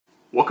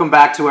Welcome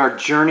back to our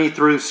journey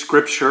through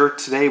Scripture.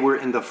 Today we're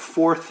in the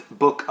fourth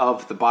book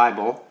of the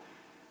Bible.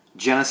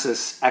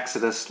 Genesis,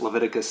 Exodus,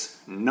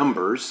 Leviticus,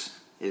 Numbers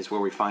is where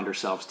we find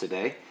ourselves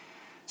today.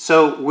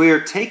 So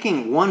we're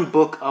taking one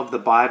book of the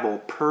Bible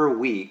per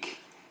week,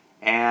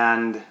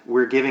 and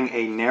we're giving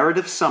a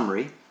narrative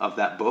summary of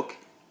that book,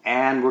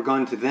 and we're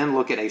going to then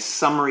look at a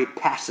summary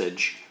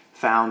passage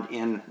found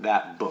in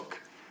that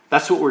book.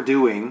 That's what we're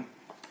doing,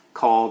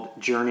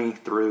 called Journey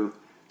Through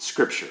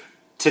Scripture.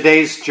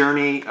 Today's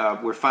journey,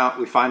 we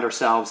find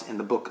ourselves in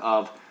the book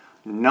of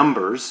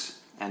Numbers,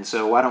 and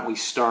so why don't we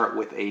start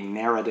with a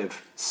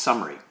narrative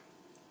summary.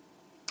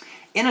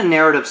 In a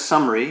narrative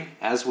summary,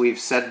 as we've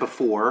said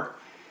before,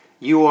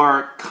 you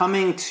are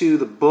coming to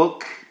the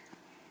book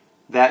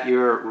that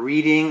you're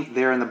reading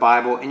there in the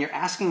Bible, and you're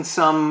asking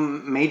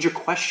some major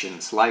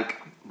questions,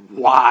 like,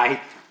 why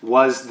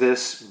was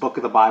this book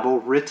of the Bible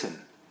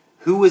written?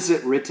 Who was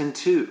it written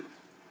to?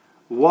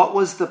 What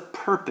was the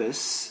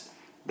purpose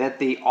that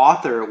the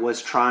author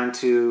was trying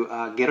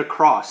to get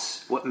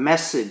across? What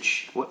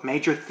message, what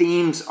major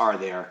themes are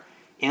there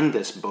in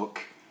this book?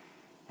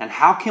 And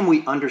how can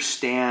we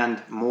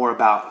understand more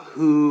about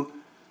who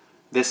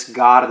this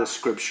God of the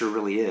Scripture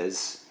really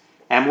is?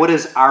 And what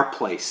is our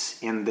place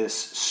in this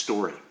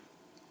story?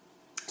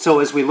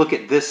 So as we look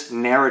at this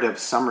narrative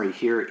summary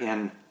here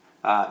in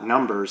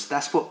Numbers,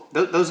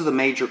 those are the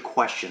major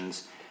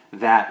questions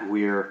that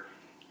we're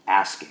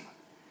asking.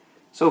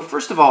 So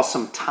first of all,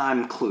 some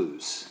time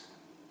clues.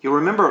 You'll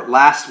remember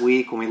last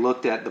week when we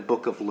looked at the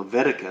book of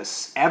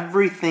Leviticus,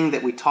 everything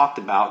that we talked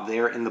about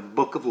there in the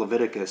book of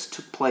Leviticus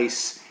took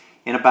place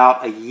in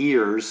about a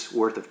year's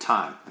worth of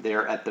time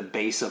there at the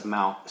base of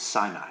Mount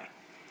Sinai.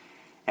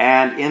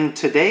 And in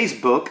today's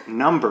book,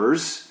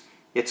 Numbers,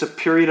 it's a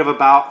period of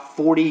about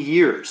 40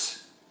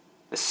 years.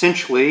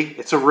 Essentially,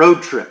 it's a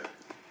road trip.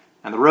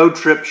 And the road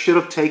trip should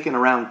have taken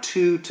around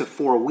 2 to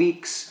 4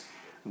 weeks,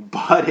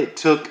 but it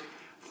took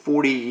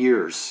 40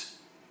 years.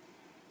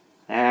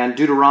 And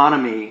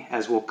Deuteronomy,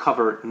 as we'll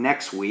cover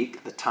next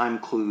week, the time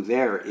clue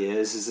there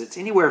is it's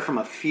anywhere from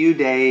a few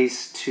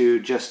days to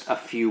just a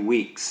few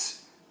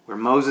weeks, where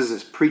Moses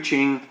is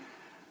preaching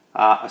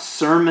a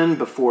sermon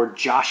before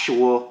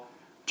Joshua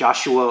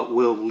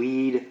will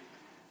lead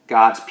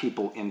God's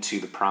people into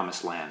the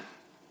promised land.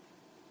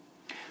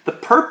 The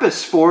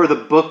purpose for the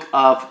book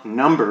of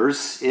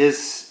Numbers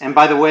is, and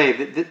by the way,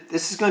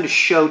 this is going to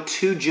show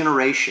 2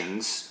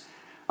 generations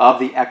of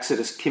the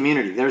Exodus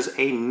community. There's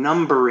a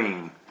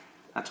numbering.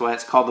 That's why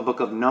it's called the book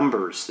of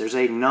Numbers. There's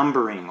a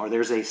numbering, or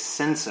there's a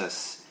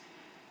census.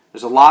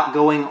 There's a lot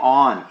going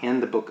on in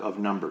the book of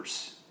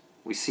Numbers.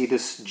 We see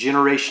this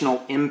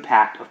generational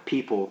impact of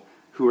people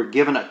who are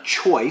given a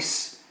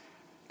choice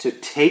to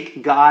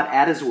take God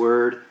at His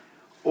word,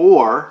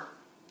 or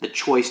the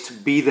choice to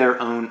be their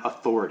own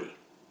authority.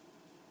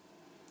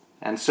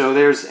 And so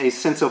there's a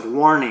sense of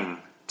warning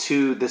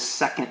to the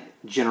second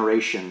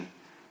generation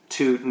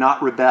to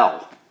not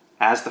rebel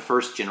as the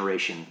first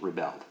generation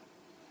rebelled.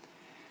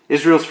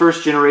 Israel's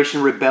first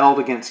generation rebelled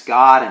against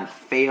God and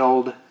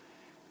failed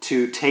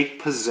to take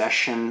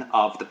possession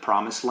of the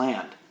promised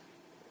land.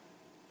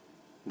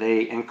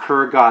 They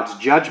incur God's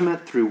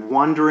judgment through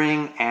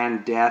wandering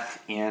and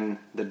death in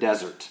the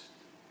desert.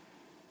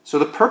 So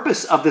the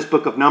purpose of this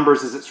book of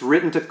Numbers is it's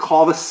written to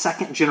call the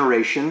second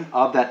generation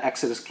of that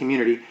Exodus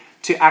community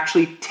to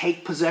actually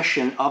take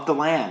possession of the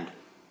land,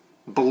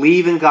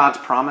 believe in God's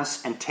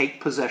promise, and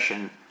take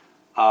possession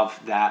of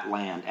that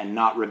land and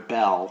not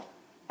rebel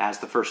as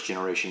the first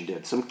generation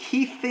did. Some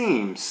key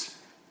themes,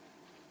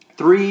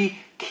 3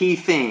 key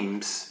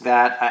themes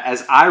that,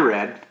 as I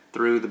read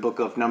through the book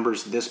of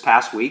Numbers this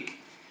past week,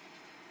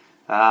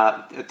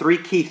 3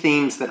 key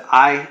themes that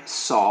I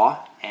saw,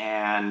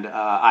 and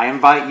I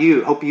invite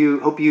you, hope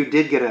you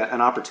did get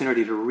an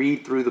opportunity to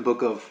read through the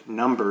book of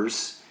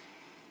Numbers,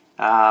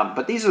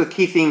 but these are the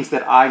key themes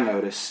that I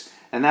noticed,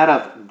 and that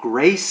of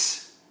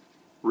grace,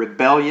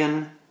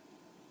 rebellion,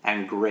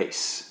 and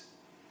grace.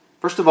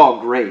 First of all,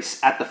 grace.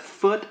 At the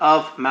foot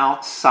of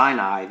Mount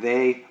Sinai,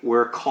 they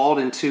were called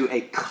into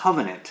a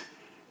covenant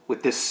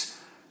with this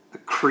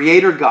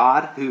Creator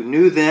God who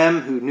knew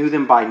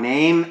them by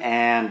name,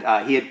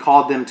 and He had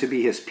called them to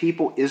be His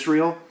people,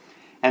 Israel.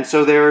 And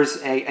so there's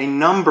a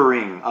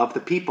numbering of the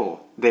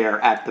people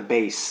there at the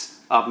base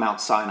of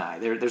Mount Sinai.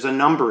 There's a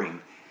numbering.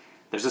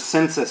 There's a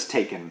census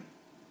taken.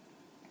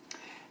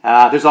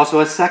 There's also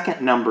a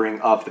second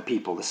numbering of the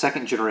people, the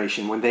second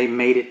generation, when they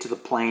made it to the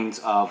plains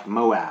of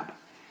Moab.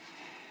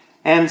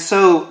 And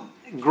so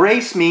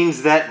grace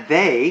means that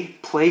they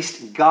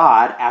placed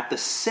God at the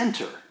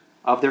center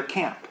of their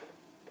camp.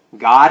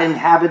 God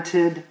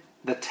inhabited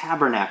the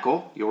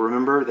tabernacle. You'll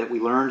remember that we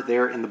learned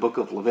there in the book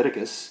of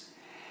Leviticus.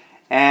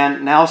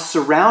 And now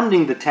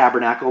surrounding the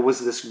tabernacle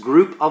was this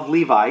group of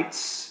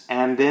Levites,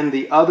 and then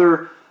the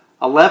other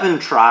 11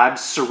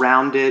 tribes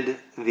surrounded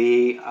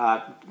the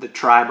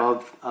tribe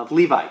of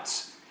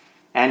Levites.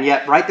 And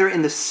yet right there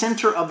in the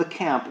center of the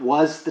camp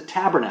was the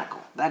tabernacle.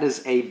 That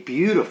is a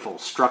beautiful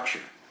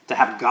structure, to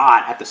have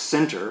God at the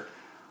center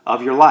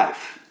of your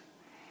life.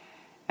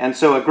 And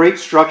so a great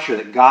structure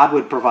that God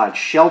would provide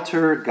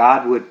shelter,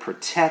 God would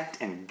protect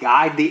and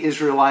guide the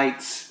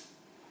Israelites.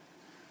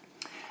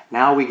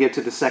 Now we get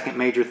to the second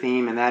major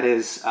theme, and that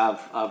is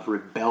of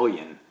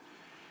rebellion.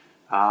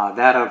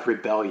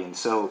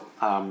 So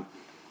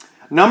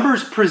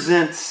Numbers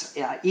presents,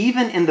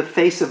 even in the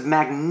face of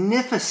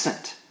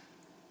magnificent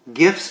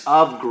gifts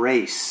of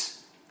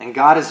grace, and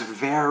God is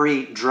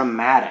very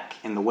dramatic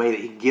in the way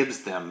that he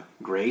gives them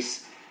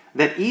grace,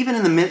 that even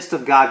in the midst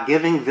of God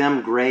giving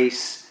them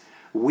grace,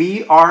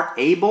 we are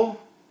able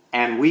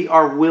and we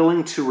are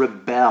willing to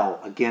rebel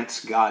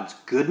against God's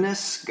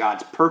goodness,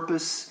 God's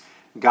purpose,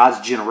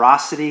 God's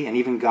generosity, and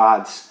even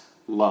God's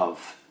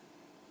love.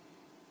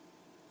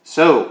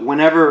 So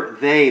whenever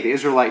the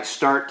Israelites,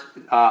 start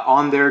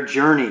on their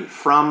journey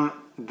from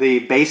the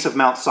base of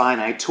Mount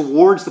Sinai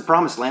towards the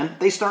Promised Land,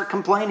 they start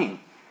complaining.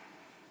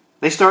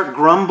 They start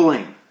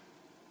grumbling.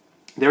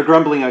 They're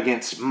grumbling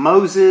against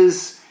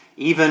Moses,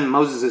 even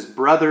Moses'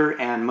 brother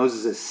and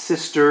Moses'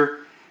 sister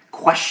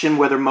question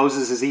whether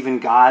Moses is even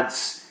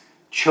God's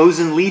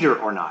chosen leader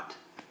or not.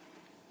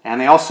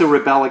 And they also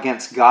rebel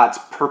against God's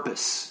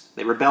purpose.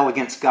 They rebel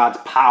against God's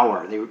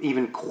power. They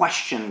even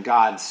question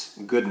God's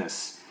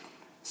goodness.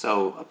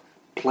 So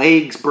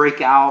plagues break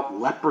out,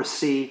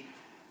 leprosy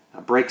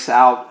breaks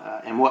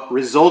out, and what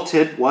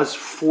resulted was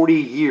 40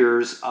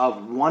 years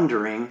of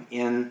wandering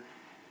in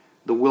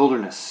the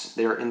wilderness,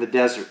 there in the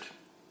desert.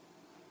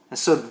 And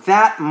so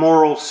that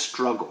moral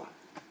struggle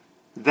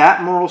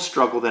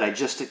that I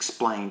just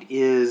explained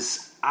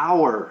is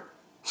our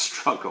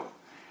struggle.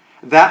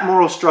 That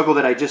moral struggle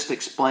that I just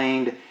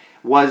explained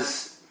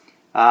was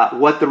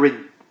what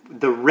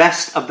the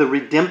rest of the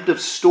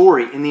redemptive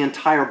story in the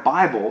entire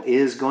Bible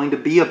is going to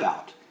be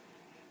about.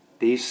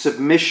 The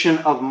submission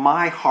of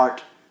my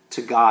heart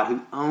to God,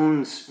 who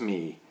owns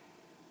me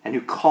and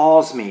who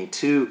calls me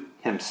to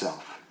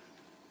himself.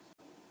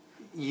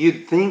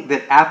 You'd think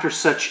that after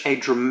such a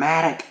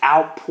dramatic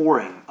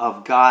outpouring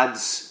of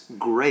God's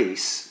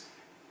grace,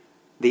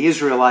 the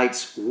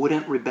Israelites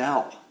wouldn't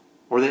rebel,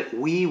 or that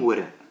we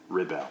wouldn't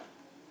rebel.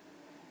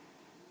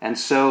 And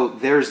so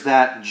there's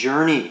that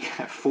journey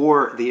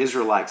for the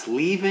Israelites,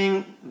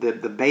 leaving the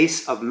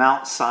base of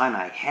Mount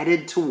Sinai,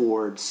 headed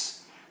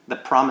towards the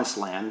Promised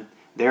Land.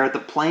 They're at the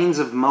plains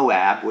of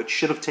Moab, which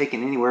should have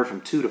taken anywhere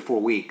from 2 to 4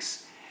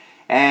 weeks.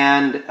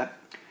 And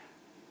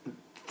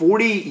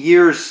 40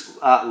 years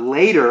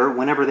later,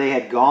 whenever they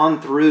had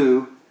gone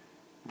through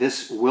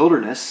this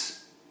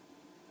wilderness,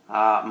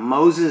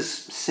 Moses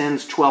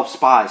sends 12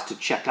 spies to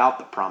check out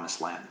the Promised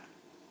Land.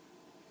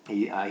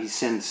 He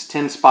sends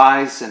 10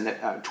 spies, and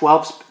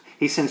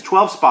he sends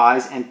 12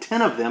 spies, and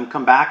 10 of them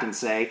come back and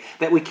say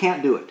that we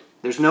can't do it.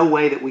 There's no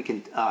way that we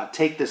can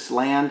take this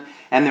land.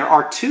 And there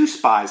are 2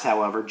 spies,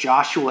 however,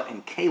 Joshua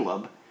and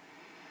Caleb,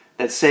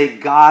 that say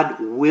God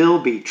will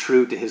be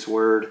true to his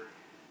word,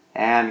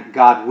 and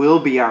God will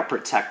be our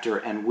protector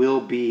and will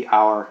be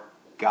our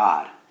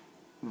God.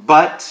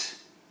 But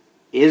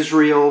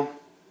Israel,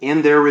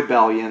 in their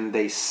rebellion,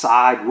 they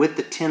side with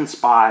the 10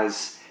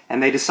 spies,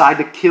 and they decide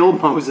to kill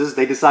Moses,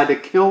 they decide to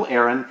kill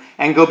Aaron,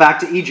 and go back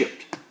to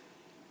Egypt.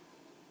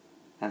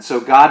 And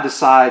so God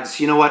decides,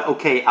 you know what,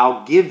 okay,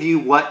 I'll give you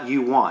what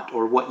you want,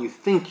 or what you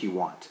think you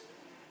want.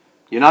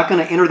 You're not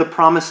going to enter the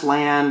Promised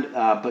Land,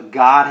 but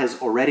God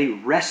has already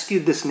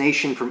rescued this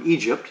nation from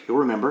Egypt, you'll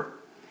remember.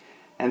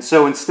 And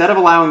so instead of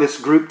allowing this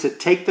group to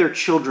take their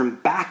children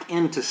back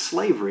into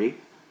slavery,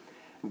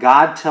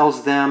 God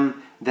tells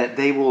them that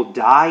they will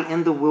die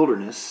in the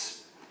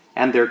wilderness,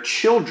 and their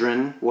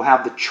children will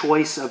have the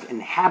choice of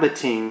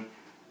inhabiting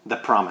the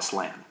Promised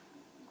Land.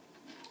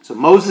 So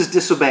Moses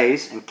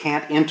disobeys and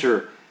can't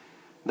enter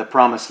the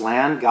Promised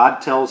Land. God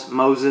tells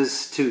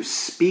Moses to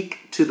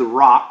speak to the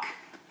rock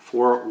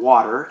for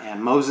water,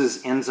 and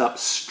Moses ends up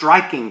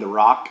striking the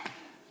rock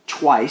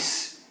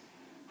twice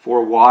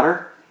for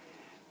water.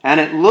 And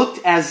it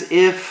looked as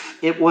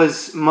if it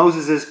was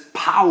Moses'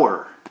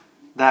 power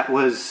that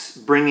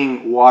was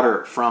bringing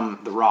water from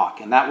the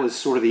rock. And that was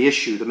sort of the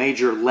issue. The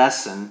major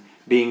lesson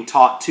being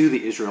taught to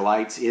the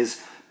Israelites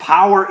is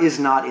power is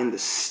not in the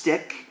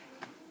stick.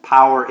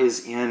 Power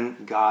is in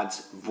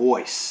God's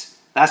voice.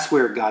 That's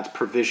where God's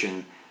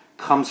provision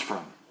comes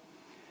from.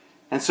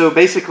 And so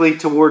basically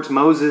towards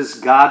Moses,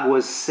 God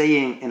was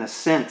saying in a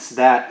sense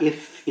that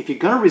if you're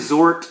going to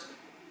resort,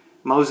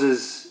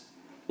 Moses,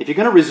 if you're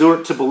going to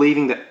resort to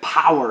believing that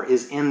power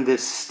is in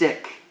this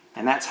stick,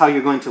 and that's how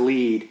you're going to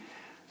lead,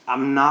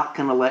 I'm not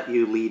going to let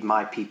you lead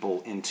my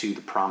people into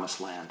the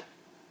Promised Land.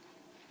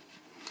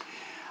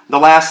 The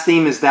last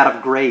theme is that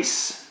of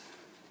grace.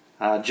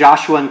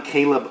 Joshua and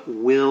Caleb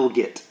will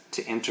get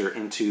to enter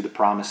into the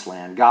Promised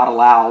Land. God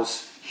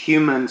allows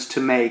humans to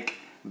make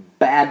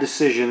bad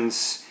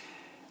decisions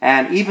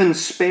and even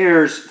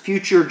spares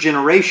future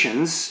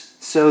generations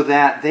so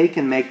that they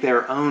can make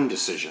their own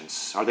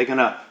decisions. Are they going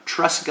to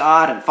trust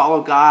God and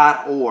follow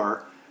God,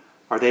 or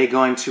are they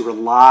going to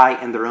rely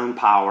on their own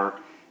power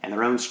and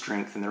their own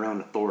strength and their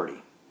own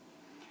authority?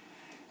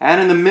 And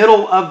in the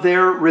middle of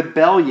their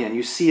rebellion,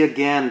 you see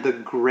again the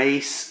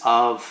grace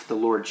of the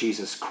Lord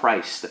Jesus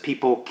Christ. The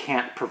people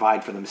can't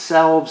provide for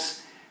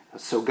themselves,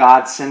 so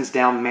God sends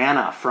down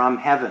manna from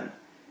heaven.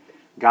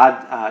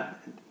 God's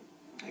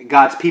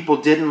people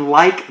didn't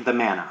like the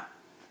manna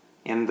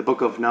in the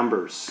book of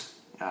Numbers.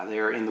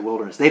 They're in the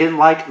wilderness. They didn't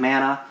like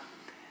manna,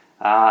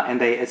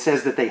 and it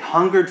says that they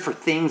hungered for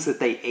things that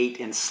they ate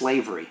in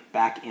slavery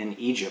back in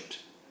Egypt.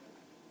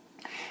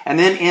 And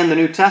then in the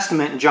New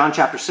Testament, in John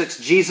chapter 6,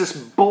 Jesus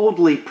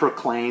boldly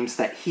proclaims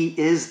that he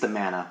is the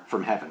manna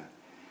from heaven.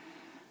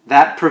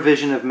 That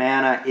provision of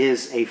manna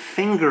is a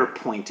finger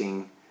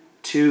pointing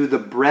to the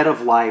bread of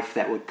life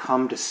that would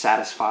come to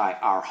satisfy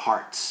our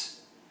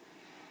hearts.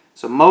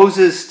 So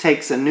Moses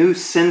takes a new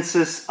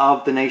census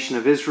of the nation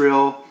of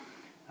Israel,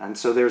 and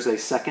so there's a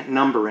second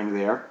numbering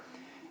there.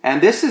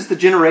 And this is the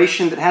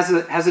generation that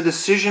has a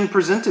decision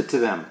presented to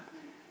them.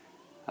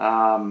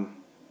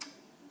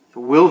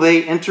 Will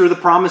they enter the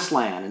promised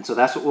land? And so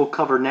that's what we'll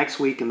cover next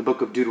week in the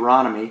book of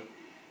Deuteronomy,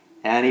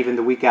 and even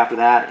the week after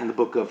that in the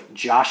book of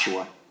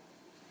Joshua.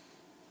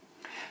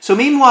 So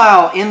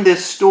meanwhile, in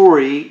this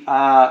story,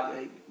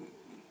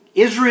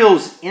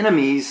 Israel's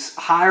enemies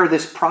hire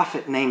this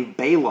prophet named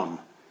Balaam.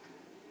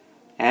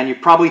 And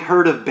you've probably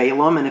heard of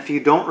Balaam, and if you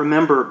don't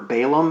remember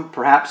Balaam,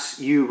 perhaps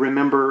you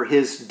remember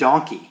his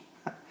donkey,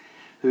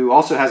 who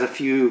also has a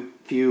few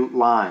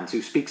lines,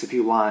 who speaks a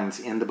few lines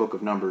in the book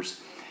of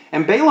Numbers.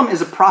 And Balaam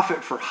is a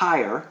prophet for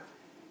hire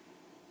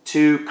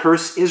to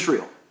curse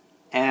Israel.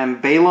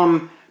 And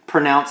Balaam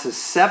pronounces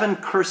 7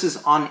 curses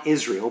on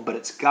Israel, but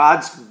it's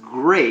God's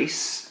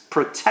grace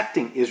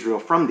protecting Israel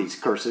from these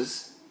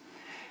curses.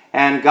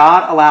 And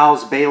God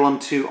allows Balaam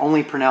to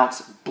only pronounce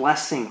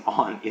blessing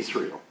on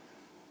Israel.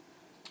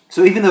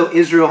 So even though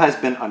Israel has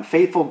been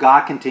unfaithful,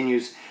 God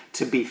continues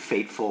to be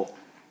faithful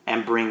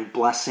and bring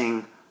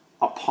blessing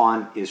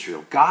upon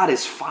Israel. God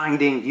is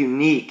finding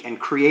unique and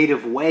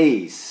creative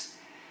ways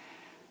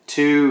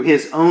to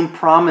his own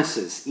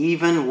promises,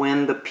 even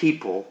when the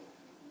people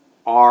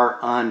are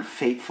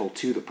unfaithful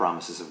to the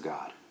promises of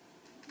God.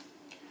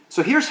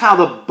 So here's how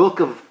the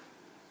book of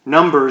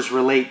Numbers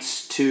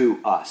relates to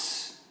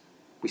us.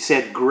 We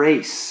said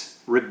grace,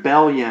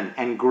 rebellion,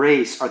 and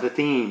grace are the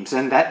themes,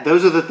 and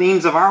those are the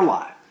themes of our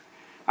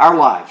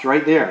lives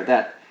right there.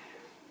 That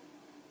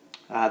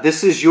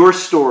this is your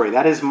story.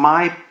 That is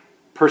my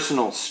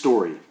personal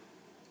story.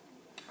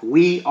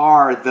 We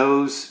are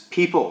those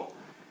people.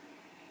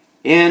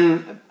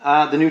 In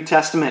the New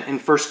Testament, in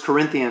 1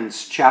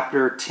 Corinthians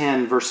chapter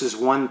 10, verses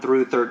 1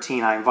 through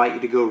 13, I invite you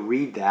to go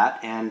read that.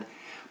 And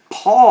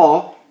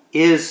Paul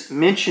is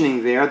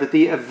mentioning there that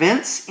the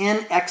events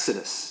in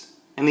Exodus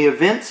and the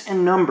events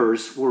in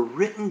Numbers were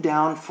written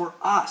down for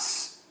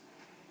us.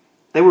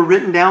 They were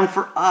written down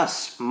for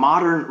us,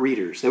 modern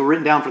readers. They were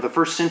written down for the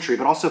first century,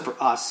 but also for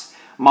us,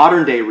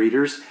 modern day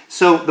readers.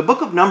 So the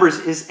book of Numbers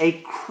is a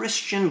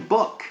Christian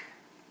book,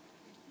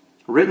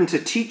 written to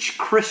teach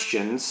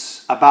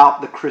Christians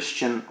about the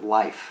Christian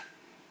life.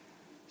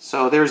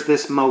 So there's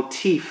this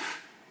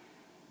motif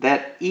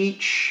that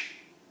each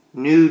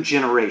new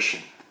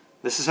generation,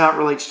 this is how it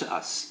relates to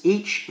us,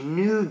 each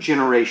new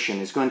generation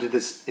is going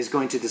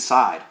to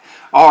decide,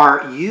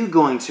 are you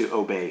going to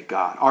obey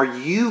God? Are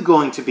you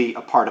going to be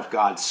a part of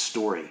God's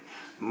story,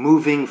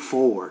 moving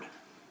forward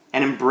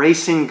and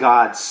embracing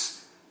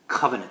God's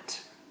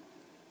covenant?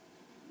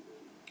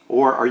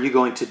 Or are you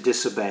going to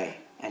disobey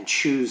and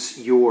choose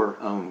your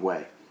own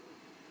way?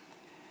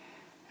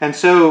 And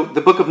so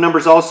the book of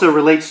Numbers also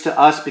relates to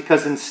us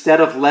because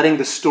instead of letting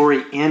the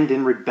story end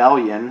in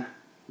rebellion,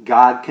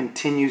 God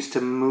continues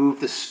to move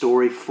the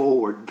story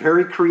forward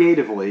very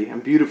creatively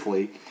and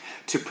beautifully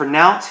to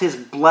pronounce his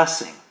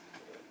blessing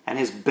and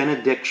his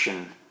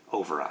benediction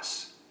over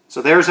us.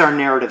 So there's our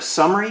narrative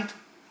summary.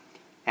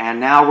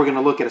 And now we're going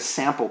to look at a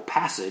sample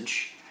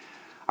passage.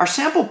 Our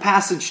sample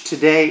passage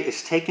today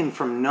is taken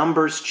from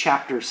Numbers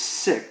chapter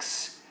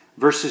 6,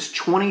 verses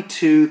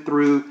 22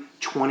 through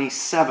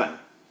 27.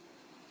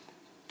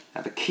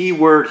 Now, the key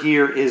word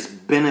here is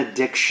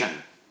benediction.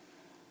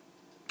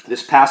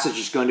 This passage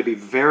is going to be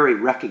very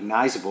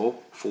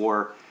recognizable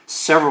for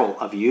several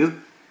of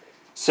you.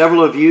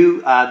 Several of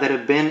you that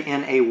have been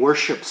in a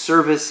worship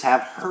service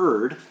have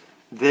heard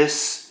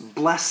this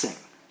blessing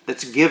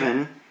that's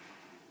given.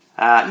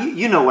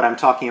 You know what I'm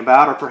talking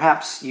about, or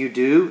perhaps you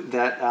do,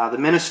 that the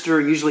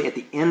minister usually at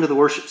the end of the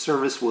worship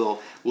service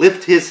will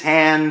lift his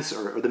hands,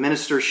 or the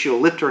minister, she'll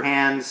lift her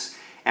hands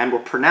and will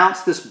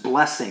pronounce this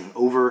blessing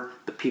over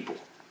the people.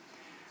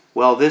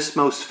 Well, this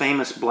most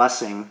famous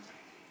blessing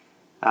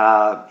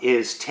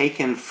is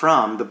taken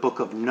from the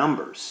book of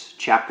Numbers,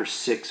 chapter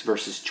 6,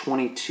 verses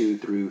 22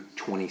 through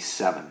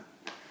 27.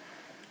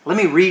 Let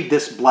me read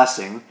this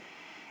blessing,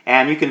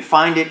 and you can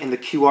find it in the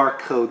QR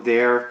code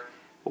there,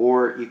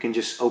 or you can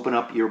just open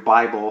up your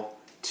Bible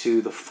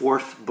to the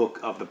 4th book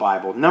of the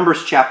Bible.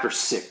 Numbers chapter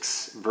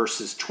 6,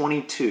 verses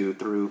 22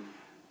 through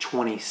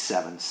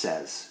 27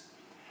 says,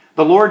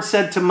 "The Lord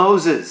said to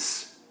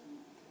Moses,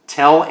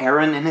 'Tell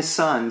Aaron and his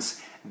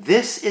sons,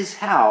 this is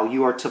how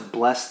you are to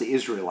bless the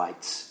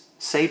Israelites.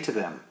 Say to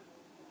them,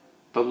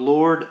 The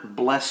Lord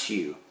bless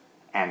you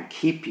and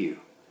keep you.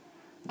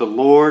 The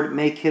Lord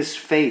make his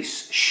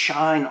face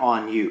shine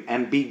on you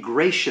and be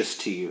gracious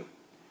to you.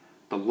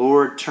 The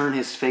Lord turn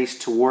his face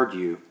toward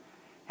you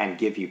and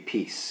give you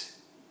peace.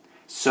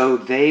 So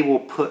they will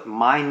put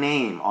my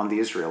name on the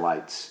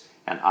Israelites,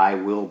 and I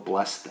will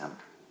bless them.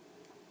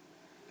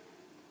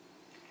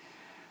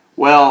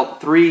 Well,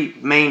 three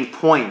main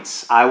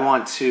points I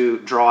want to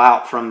draw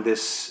out from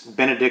this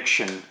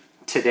benediction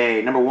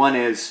today. Number one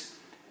is,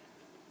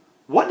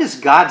 what does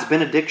God's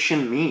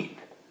benediction mean?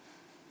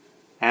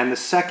 And the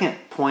second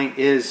point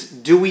is,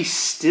 do we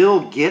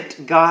still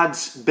get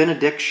God's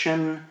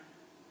benediction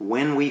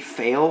when we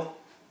fail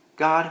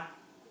God?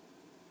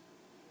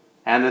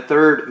 And the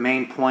third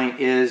main point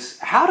is,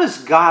 how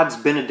does God's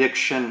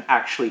benediction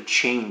actually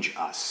change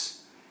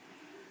us?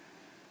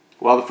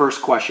 Well, the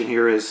first question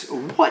here is,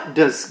 what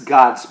does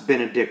God's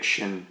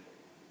benediction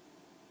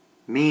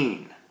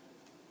mean?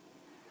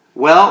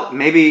 Well,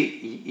 maybe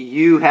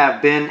you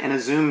have been in a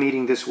Zoom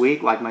meeting this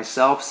week, like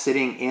myself,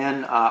 sitting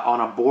in on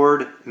a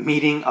board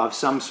meeting of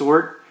some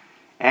sort.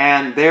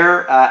 And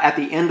there, at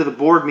the end of the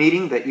board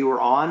meeting that you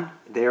were on,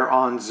 there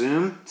on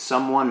Zoom,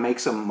 someone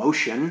makes a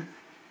motion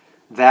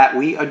that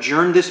we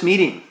adjourn this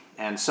meeting.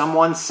 And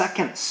someone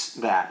seconds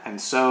that.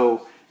 And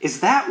so, is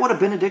that what a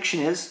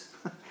benediction is?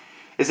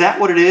 Is that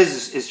what it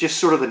is? Is just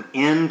sort of an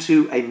end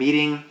to a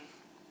meeting?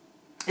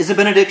 Is a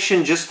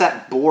benediction just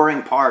that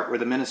boring part where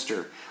the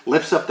minister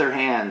lifts up their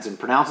hands and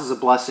pronounces a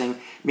blessing?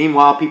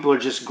 Meanwhile, people are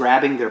just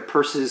grabbing their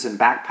purses and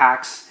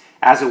backpacks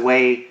as a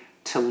way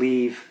to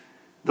leave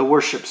the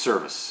worship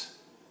service.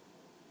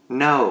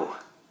 No,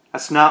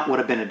 that's not what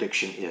a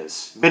benediction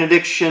is.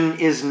 Benediction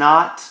is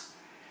not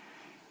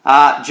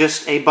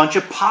just a bunch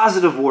of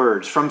positive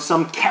words from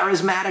some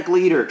charismatic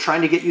leader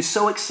trying to get you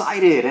so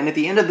excited, and at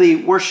the end of the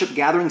worship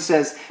gathering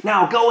says,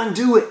 now go and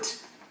do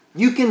it.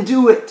 You can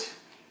do it.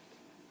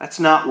 That's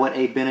not what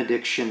a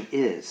benediction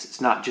is.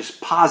 It's not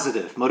just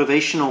positive,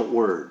 motivational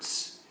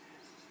words.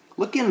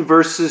 Look in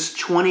verses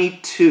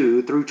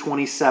 22 through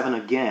 27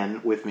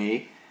 again with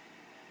me,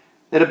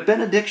 that a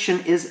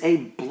benediction is a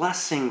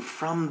blessing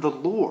from the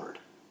Lord.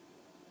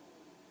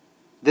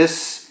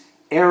 This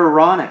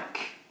Aaronic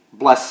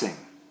blessing,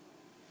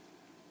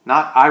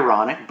 not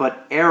ironic,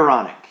 but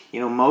Aaronic.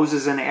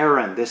 Moses and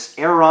Aaron, this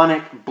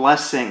Aaronic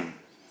blessing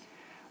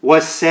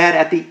was said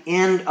at the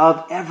end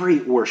of every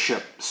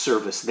worship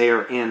service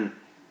there in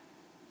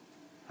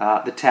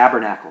the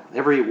tabernacle.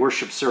 Every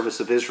worship service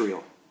of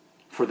Israel,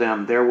 for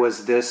them, there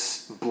was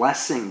this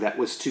blessing that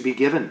was to be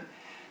given.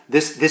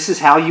 This is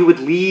how you would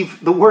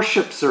leave the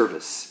worship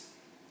service.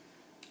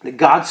 That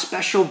God's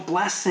special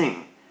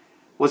blessing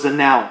was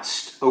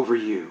announced over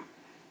you.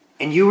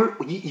 And you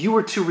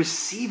were to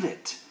receive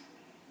it.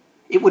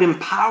 It would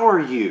empower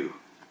you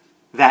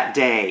that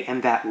day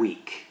and that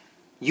week.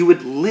 You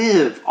would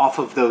live off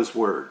of those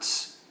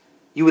words.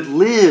 You would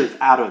live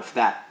out of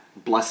that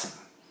blessing.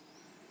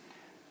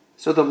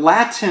 So the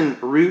Latin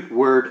root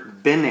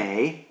word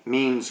bene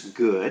means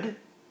good,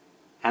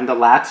 and the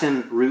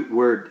Latin root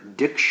word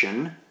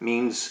diction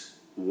means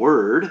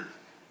word.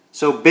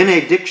 So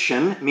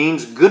benediction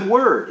means good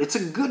word. It's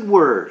a good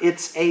word.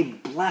 It's a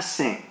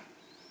blessing.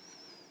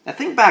 Now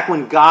think back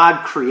when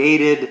God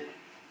created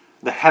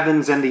the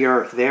heavens and the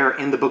earth there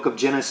in the book of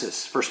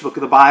Genesis, first book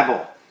of the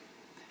Bible.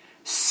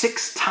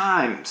 6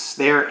 times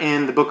there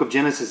in the book of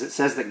Genesis it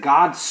says that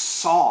God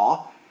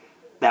saw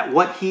that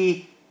what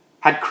he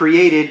had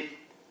created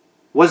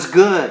was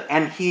good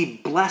and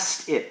he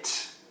blessed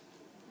it.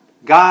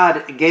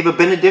 God gave a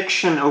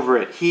benediction over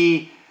it.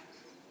 He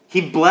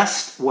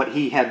blessed what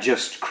he had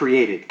just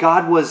created.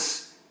 God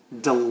was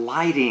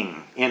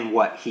delighting in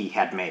what he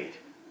had made.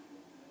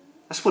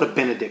 That's what a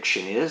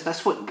benediction is.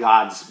 That's what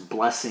God's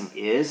blessing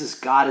is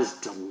God is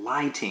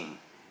delighting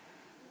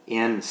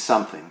in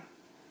something.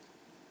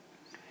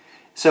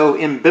 So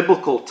in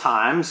biblical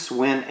times,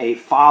 when a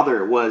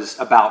father was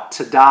about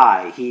to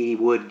die, he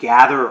would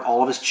gather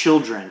all of his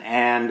children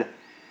and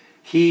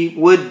he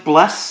would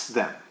bless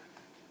them.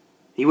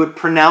 He would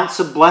pronounce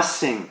a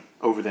blessing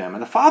over them.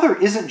 And the father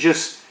isn't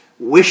just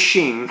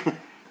wishing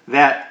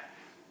that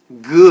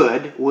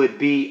good would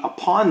be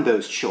upon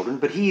those children,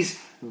 but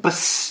he's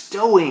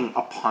bestowing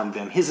upon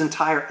them his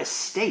entire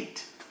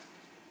estate.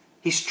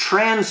 He's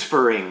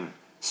transferring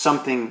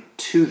something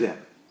to them.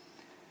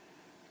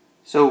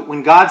 So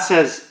when God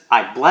says,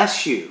 I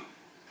bless you,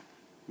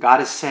 God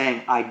is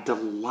saying, I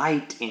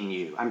delight in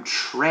you. I'm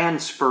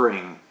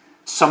transferring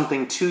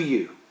something to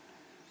you.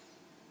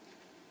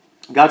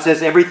 God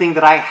says, everything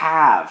that I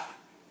have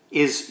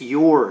is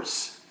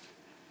yours.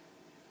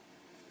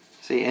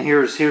 See, and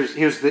here's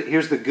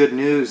the good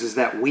news is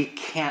that we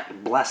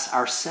can't bless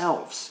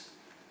ourselves.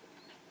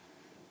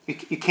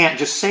 You can't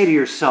just say to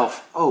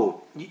yourself,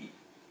 oh,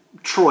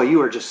 Troy,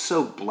 you are just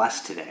so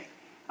blessed today.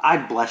 I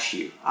bless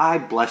you. I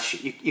bless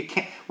you.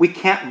 We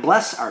can't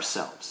bless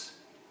ourselves.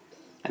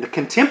 And the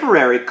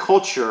contemporary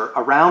culture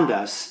around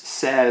us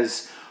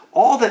says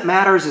all that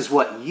matters is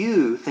what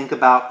you think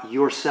about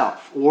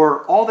yourself,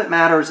 or all that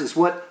matters is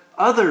what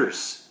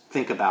others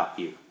think about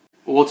you.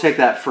 We'll take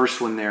that first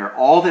one there.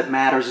 All that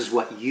matters is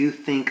what you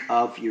think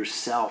of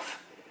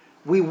yourself.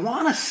 We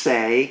want to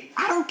say,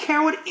 I don't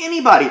care what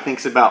anybody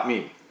thinks about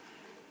me.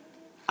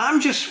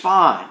 I'm just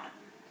fine.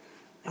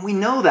 And we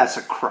know that's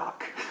a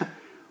crock.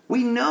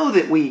 We know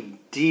that we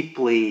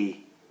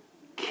deeply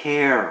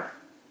care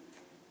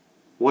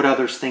what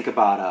others think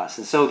about us.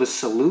 And so the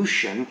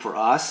solution for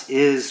us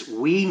is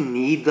we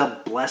need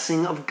the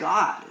blessing of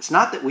God. It's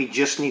not that we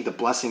just need the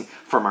blessing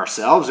from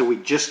ourselves or we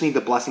just need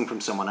the blessing from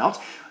someone else.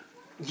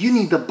 You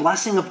need the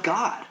blessing of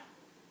God.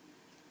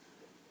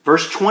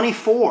 Verse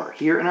 24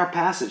 here in our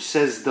passage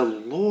says, the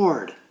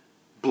Lord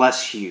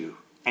bless you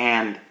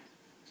and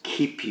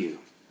keep you.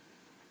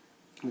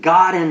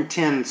 God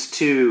intends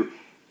to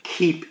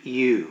keep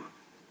you,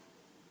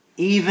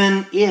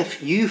 even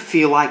if you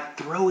feel like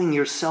throwing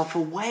yourself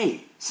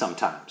away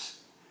sometimes.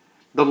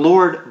 The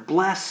Lord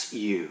bless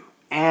you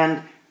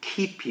and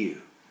keep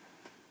you.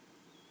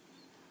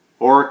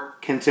 Or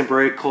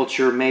contemporary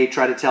culture may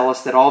try to tell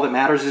us that all that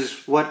matters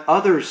is what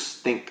others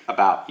think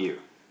about you.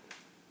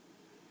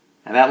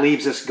 And that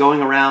leaves us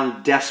going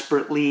around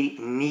desperately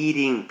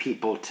needing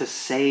people to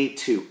say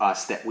to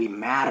us that we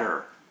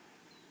matter.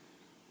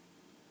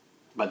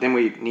 But then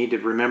we need to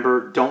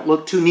remember, don't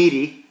look too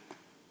needy.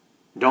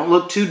 Don't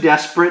look too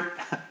desperate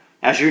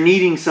as you're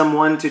needing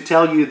someone to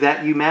tell you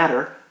that you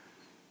matter.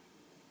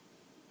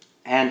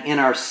 And in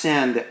our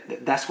sin,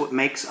 that's what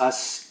makes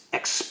us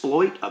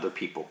exploit other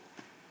people.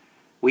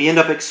 We end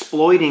up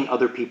exploiting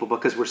other people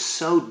because we're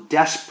so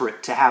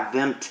desperate to have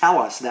them tell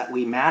us that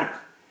we matter.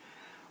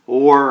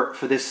 Or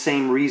for this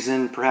same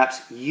reason,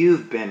 perhaps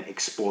you've been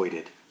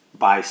exploited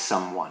by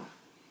someone.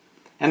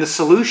 And the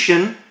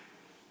solution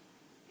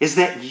is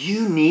that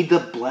you need the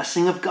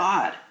blessing of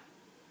God.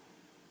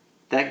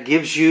 That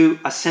gives you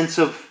a sense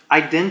of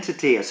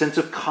identity, a sense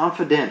of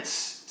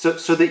confidence,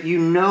 so that you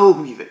know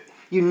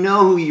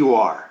who you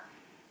are,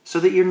 so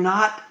that you're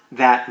not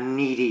that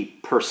needy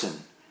person.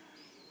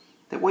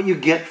 That what you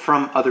get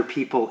from other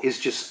people is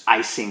just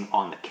icing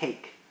on the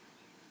cake.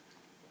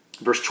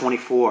 Verse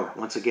 24,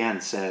 once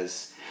again,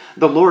 says,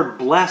 the Lord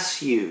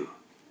bless you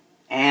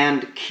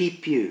and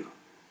keep you.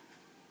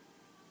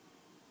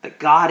 That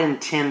God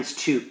intends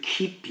to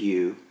keep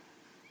you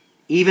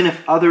even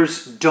if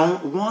others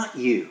don't want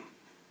you.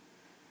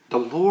 The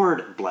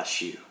Lord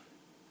bless you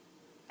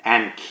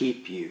and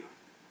keep you.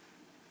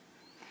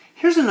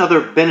 Here's another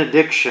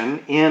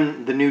benediction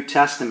in the New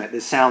Testament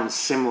that sounds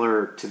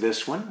similar to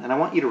this one, and I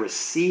want you to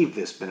receive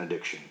this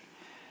benediction,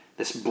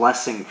 this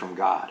blessing from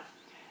God.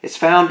 It's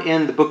found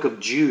in the book of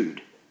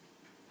Jude.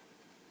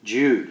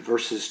 Jude,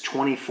 verses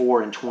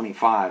 24 and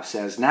 25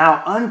 says,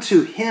 now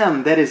unto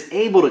him that is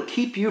able to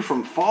keep you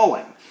from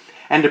falling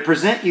and to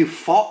present you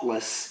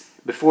faultless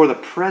before the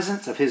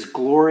presence of his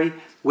glory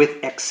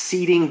with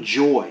exceeding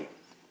joy,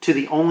 to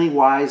the only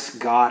wise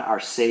God our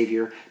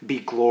Savior, be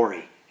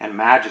glory and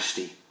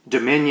majesty,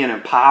 dominion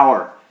and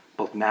power,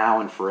 both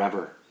now and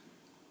forever.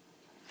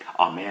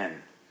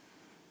 Amen.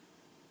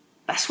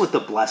 That's what the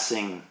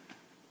blessing,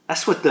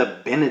 that's what the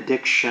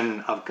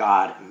benediction of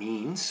God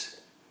means.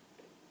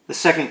 The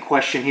second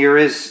question here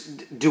is,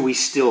 do we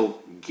still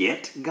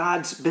get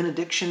God's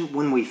benediction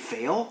when we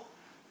fail?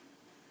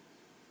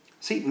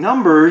 See,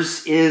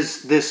 Numbers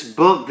is this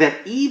book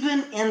that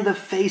even in the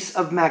face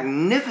of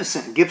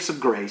magnificent gifts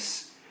of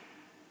grace,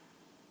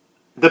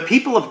 the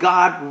people of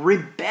God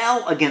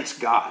rebel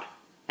against God.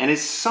 And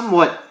it's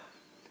somewhat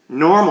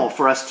normal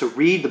for us to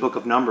read the book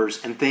of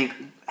Numbers and think,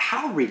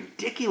 how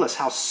ridiculous,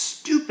 how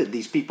stupid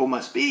these people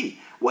must be.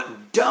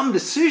 What dumb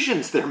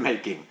decisions they're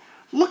making.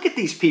 Look at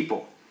these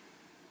people.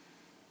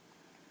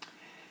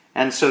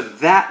 And so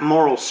that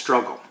moral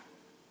struggle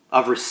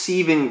of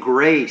receiving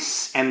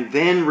grace and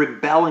then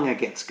rebelling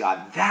against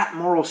God, that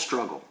moral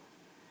struggle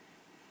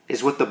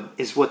is what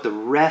the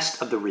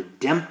rest of the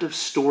redemptive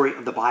story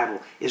of the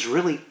Bible is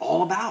really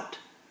all about.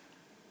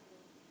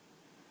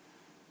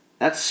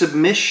 That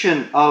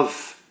submission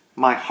of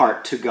my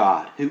heart to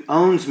God, who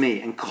owns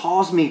me and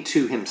calls me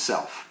to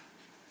himself.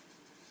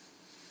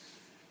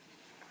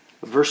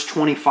 Verse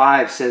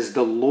 25 says,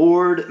 the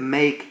Lord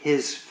make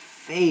his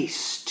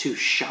face to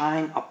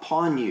shine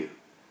upon you.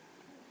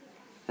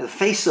 The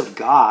face of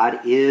God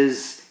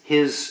is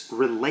his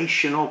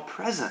relational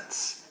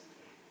presence.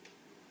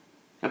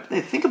 Now,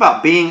 think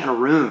about being in a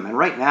room, and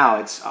right now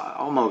it's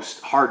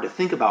almost hard to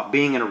think about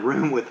being in a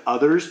room with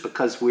others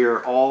because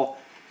we're all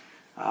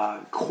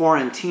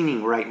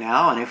quarantining right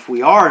now, and if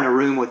we are in a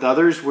room with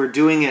others, we're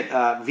doing it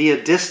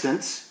via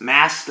distance,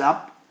 masked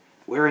up,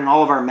 wearing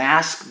all of our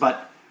masks,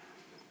 but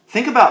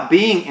think about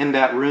being in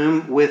that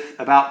room with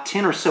about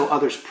 10 or so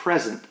others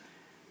present,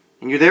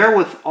 and you're there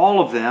with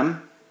all of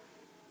them,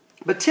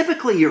 but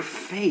typically your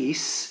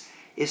face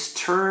is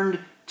turned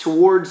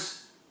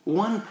towards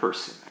one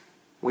person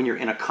when you're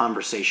in a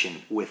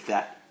conversation with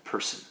that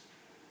person.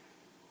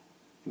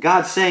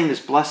 God's saying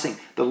this blessing,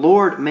 the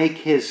Lord make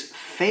his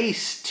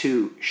face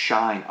to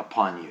shine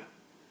upon you.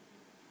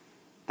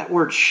 That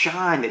word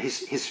shine, that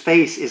his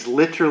face is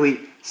literally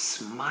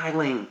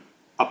smiling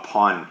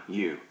upon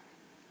you.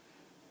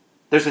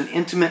 There's an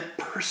intimate,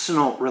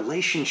 personal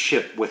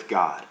relationship with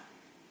God.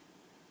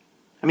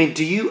 I mean,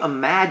 do you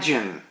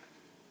imagine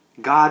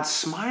God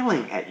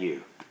smiling at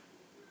you?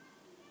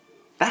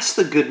 That's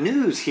the good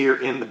news here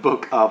in the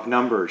book of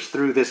Numbers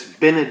through this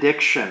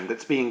benediction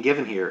that's being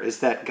given here, is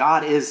that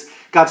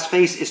God's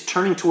face is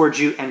turning towards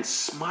you and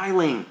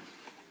smiling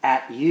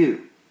at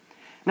you.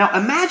 Now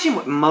imagine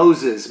what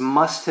Moses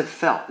must have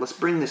felt. Let's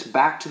bring this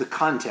back to the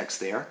context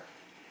there.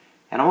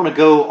 And I want to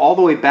go all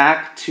the way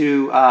back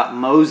to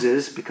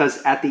Moses,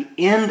 because at the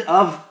end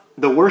of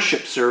the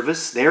worship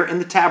service there in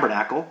the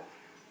tabernacle,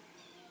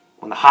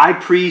 when the high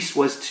priest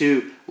was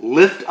to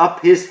lift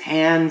up his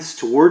hands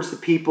towards the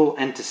people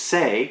and to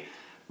say,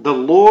 "The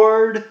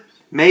Lord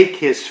make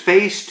his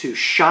face to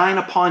shine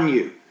upon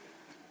you."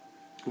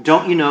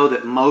 Don't you know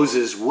that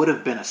Moses would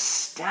have been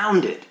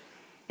astounded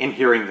in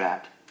hearing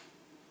that?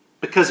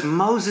 Because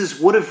Moses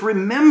would have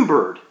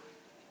remembered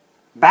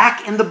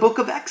back in the book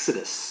of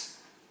Exodus.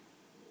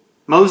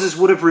 Moses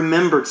would have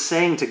remembered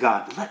saying to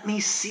God, "Let me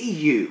see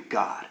you,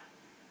 God."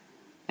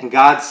 And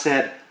God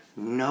said,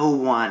 "No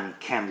one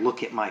can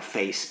look at my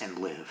face and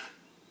live."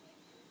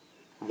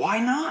 Why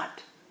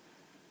not?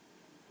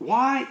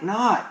 Why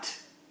not?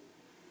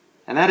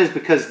 And that is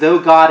because though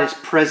God is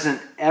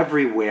present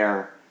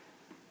everywhere,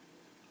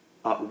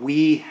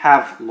 we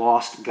have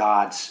lost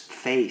God's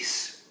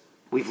face.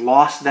 We've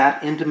lost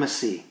that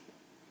intimacy.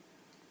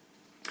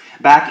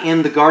 Back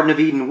in the Garden of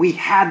Eden, we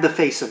had the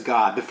face of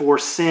God before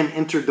sin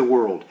entered the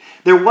world.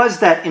 There was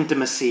that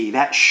intimacy,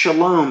 that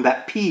shalom,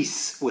 that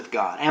peace with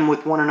God and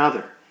with one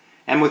another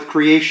and with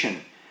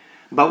creation.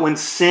 But when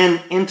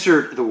sin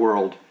entered the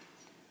world,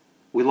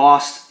 we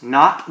lost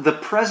not the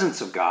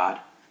presence of God,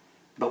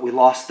 but we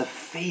lost the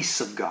face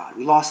of God.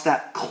 We lost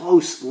that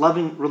close,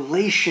 loving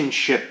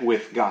relationship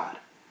with God.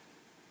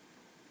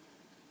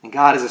 And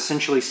God is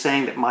essentially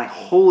saying that my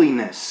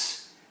holiness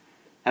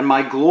and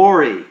my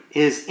glory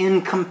is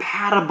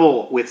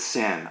incompatible with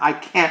sin. I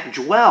can't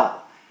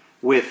dwell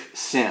with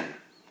sin.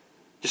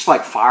 Just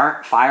like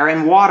fire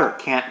and water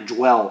can't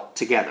dwell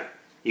together.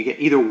 You get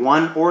either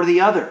one or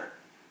the other.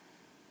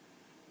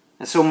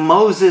 And so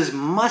Moses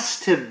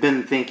must have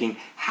been thinking,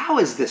 how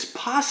is this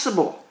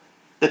possible?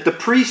 That the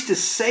priest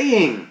is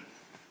saying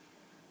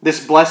this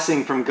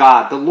blessing from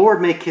God, "The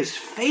Lord make his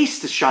face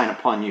to shine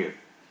upon you."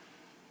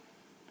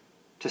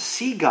 To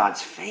see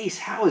God's face,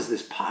 how is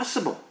this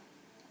possible?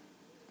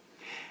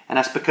 And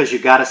that's because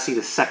you've got to see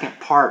the second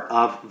part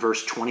of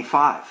verse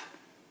 25.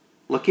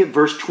 Look at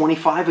verse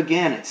 25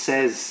 again. It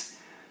says,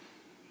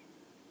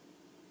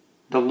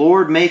 "The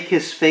Lord make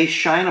his face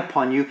shine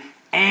upon you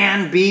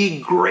and be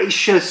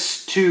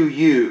gracious to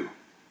you."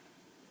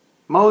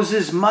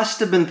 Moses must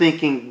have been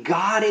thinking,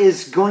 God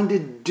is going to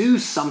do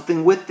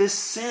something with this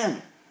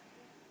sin.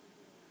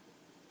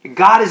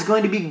 God is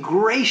going to be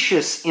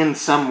gracious in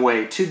some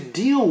way to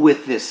deal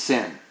with this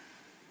sin.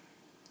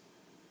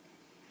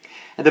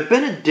 And the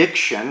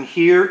benediction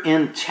here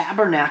in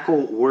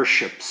tabernacle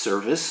worship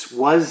service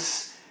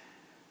was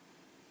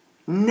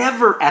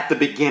never at the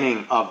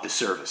beginning of the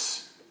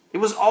service. It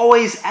was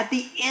always at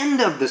the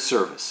end of the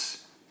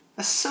service.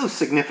 That's so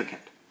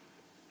significant.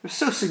 It was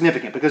so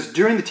significant because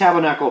during the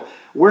tabernacle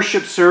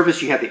worship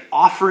service, you had the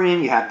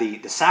offering, you had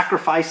the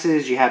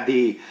sacrifices, you had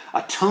the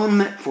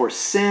atonement for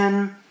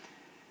sin.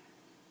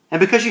 And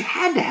because you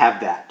had to have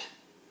that,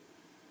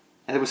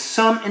 and there was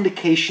some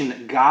indication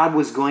that God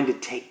was going to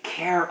take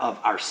care of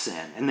our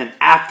sin. And then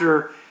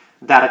after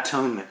that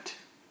atonement,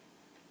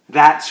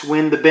 that's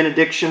when the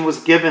benediction was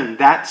given.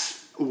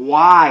 That's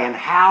why and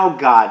how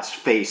God's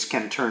face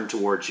can turn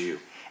towards you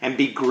and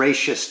be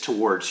gracious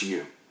towards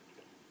you.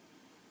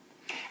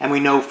 And we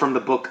know from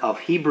the book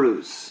of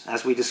Hebrews,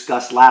 as we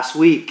discussed last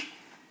week,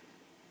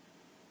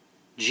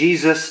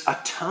 Jesus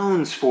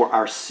atones for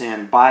our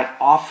sin by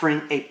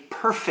offering a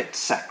perfect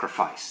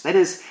sacrifice. That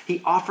is,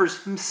 he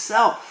offers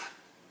himself.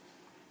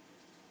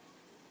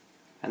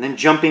 And then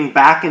jumping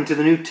back into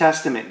the New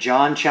Testament,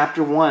 John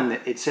chapter 1,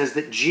 it says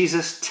that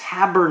Jesus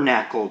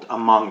tabernacled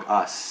among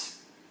us,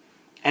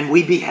 and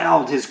we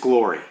beheld his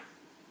glory.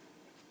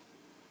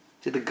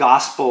 See, the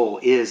gospel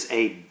is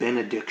a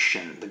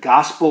benediction. The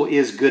gospel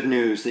is good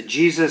news that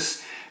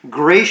Jesus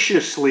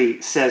graciously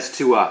says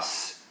to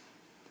us,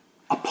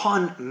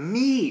 "Upon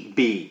me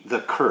be the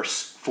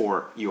curse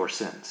for your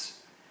sins."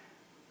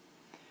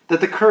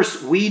 That the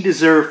curse we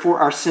deserve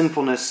for our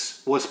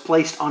sinfulness was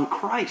placed on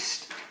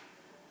Christ.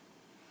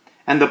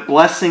 And the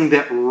blessing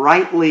that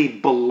rightly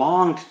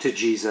belonged to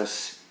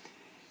Jesus,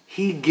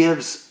 he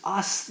gives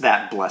us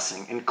that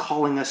blessing in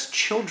calling us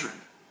children.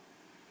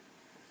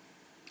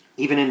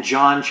 Even in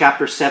John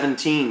chapter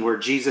 17, where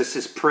Jesus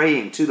is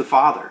praying to the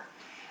Father,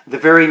 the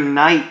very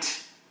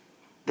night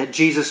that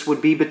Jesus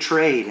would be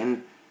betrayed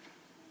and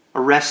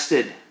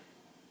arrested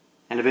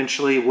and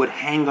eventually would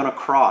hang on a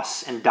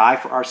cross and die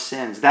for our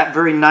sins, that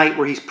very night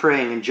where he's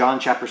praying in John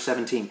chapter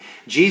 17,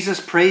 Jesus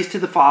prays to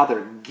the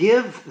Father,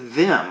 give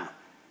them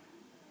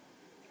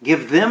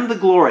the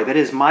glory, that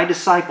is, my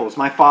disciples,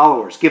 my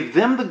followers, give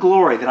them the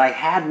glory that I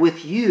had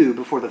with you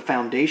before the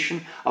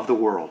foundation of the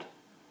world.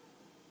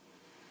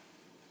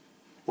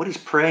 What he's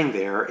praying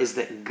there is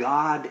that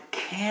God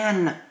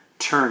can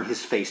turn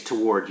his face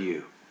toward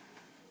you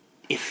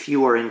if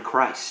you are in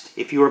Christ.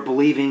 If you are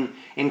believing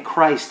in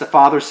Christ, the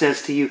Father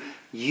says to you,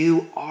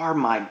 you are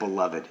my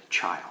beloved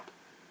child.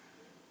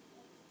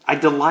 I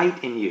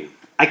delight in you.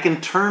 I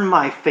can turn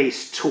my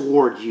face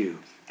toward you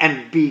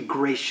and be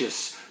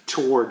gracious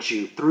towards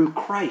you through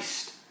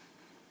Christ.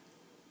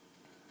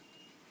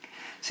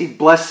 See,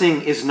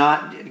 blessing is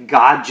not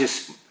God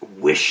just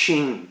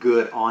wishing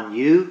good on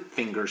you,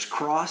 fingers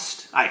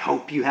crossed. I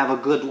hope you have a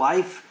good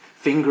life,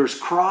 fingers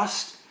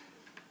crossed.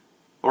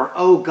 Or,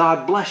 oh,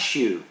 God bless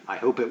you. I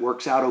hope it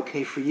works out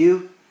okay for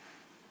you.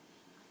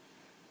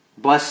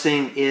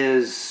 Blessing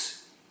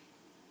is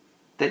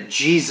that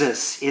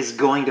Jesus is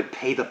going to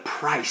pay the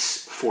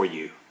price for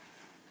you.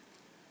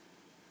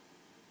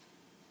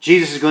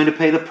 Jesus is going to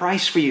pay the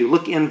price for you.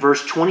 Look in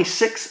verse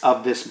 26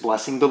 of this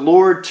blessing. The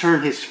Lord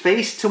turn his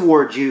face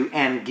toward you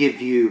and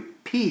give you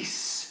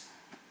peace.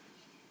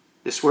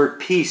 This word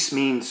peace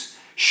means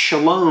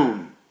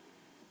shalom.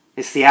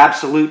 It's the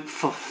absolute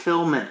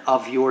fulfillment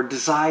of your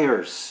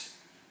desires.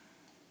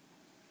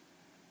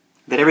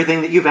 That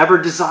everything that you've ever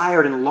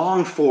desired and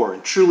longed for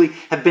and truly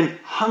have been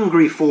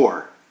hungry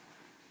for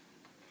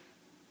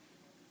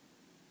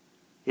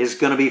is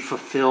going to be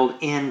fulfilled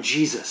in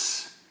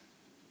Jesus.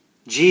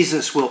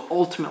 Jesus will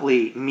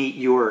ultimately meet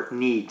your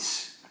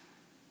needs,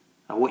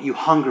 what you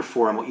hunger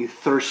for and what you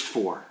thirst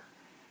for.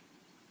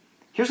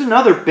 Here's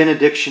another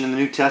benediction in the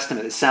New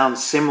Testament that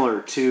sounds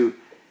similar to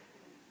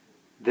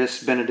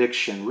this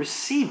benediction.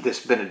 Receive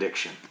this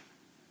benediction.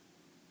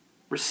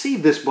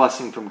 Receive this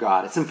blessing from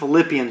God. It's in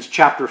Philippians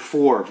chapter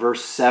 4,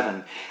 verse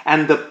 7.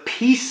 And the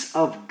peace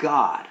of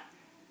God,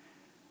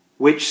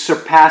 which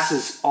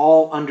surpasses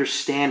all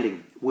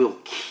understanding, will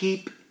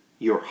keep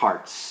your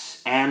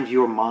hearts and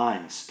your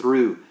minds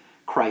through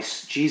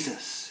Christ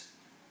Jesus.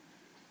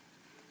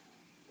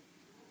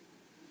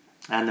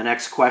 And the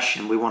next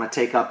question we want to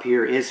take up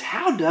here is,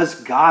 how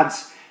does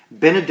God's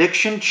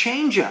benediction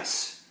change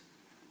us?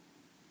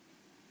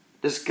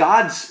 Does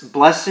God's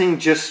blessing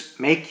just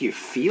make you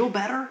feel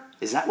better?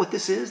 Is that what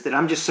this is? That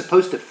I'm just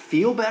supposed to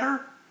feel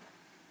better?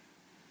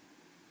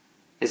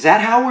 Is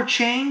that how we're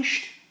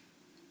changed?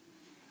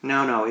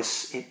 No.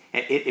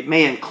 It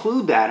may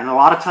include that, and a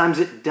lot of times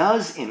it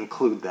does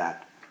include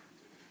that.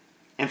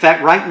 In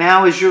fact, right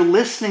now as you're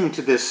listening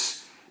to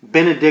this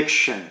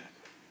benediction,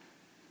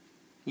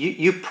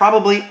 you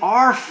probably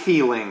are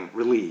feeling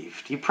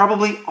relieved. You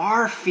probably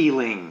are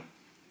feeling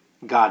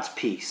God's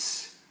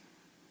peace.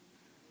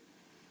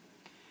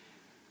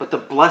 But the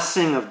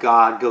blessing of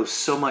God goes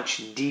so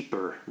much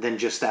deeper than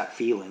just that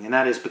feeling. And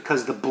that is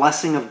because the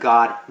blessing of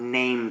God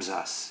names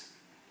us.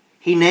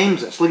 He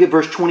names us. Look at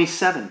verse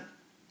 27.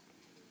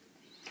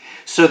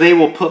 So they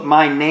will put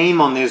my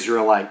name on the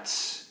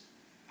Israelites.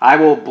 I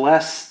will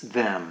bless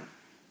them.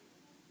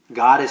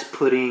 God is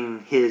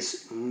putting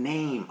his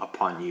name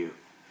upon you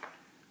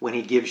when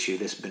he gives you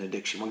this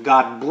benediction. When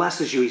God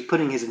blesses you, he's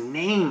putting his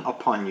name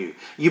upon you.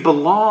 You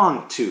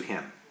belong to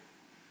him.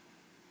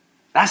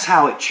 That's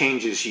how it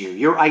changes you.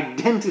 Your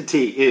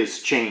identity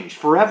is changed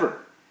forever.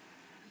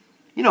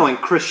 You know, in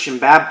Christian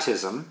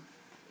baptism,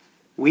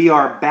 we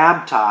are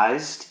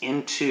baptized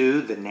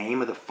into the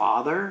name of the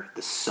Father,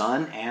 the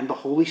Son, and the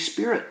Holy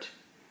Spirit.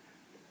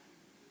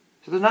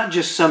 So there's not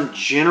just some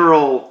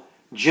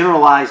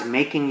generalized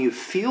making you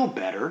feel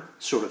better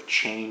sort of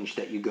change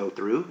that you go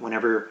through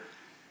whenever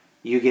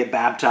you get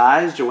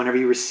baptized or whenever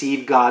you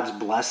receive God's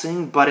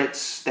blessing, but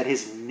it's that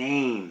his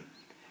name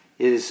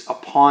is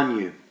upon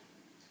you.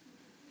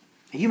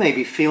 You may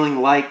be feeling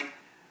like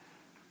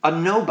a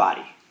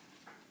nobody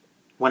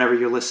whenever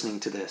you're listening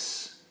to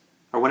this,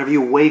 or whenever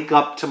you wake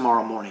up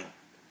tomorrow morning.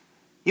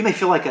 You may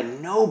feel like a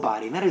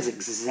nobody, and that is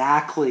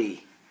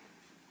exactly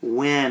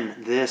when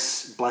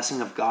this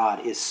blessing of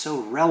God is so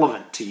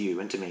relevant to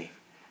you and to me.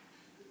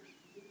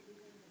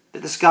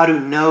 That this God who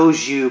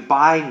knows you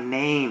by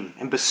name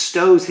and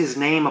bestows his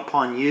name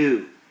upon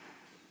you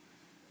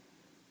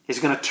is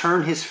going to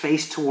turn his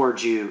face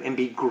towards you and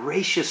be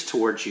gracious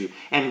towards you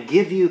and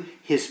give you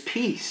his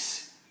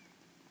peace.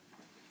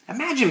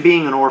 Imagine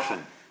being an orphan.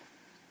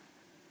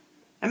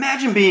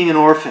 Imagine being an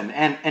orphan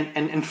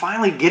and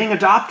finally getting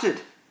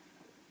adopted.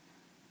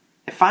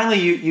 And finally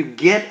you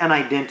get an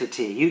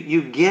identity.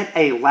 You get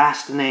a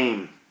last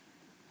name.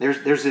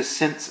 There's this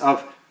sense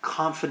of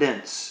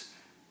confidence.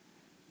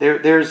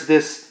 There's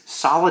this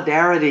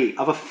solidarity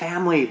of a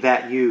family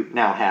that you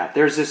now have.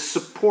 There's this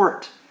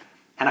support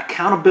and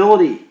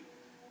accountability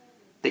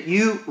that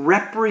you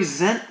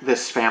represent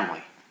this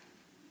family.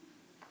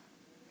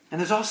 And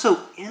there's also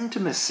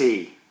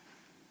intimacy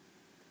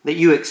that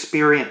you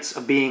experience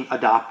of being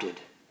adopted.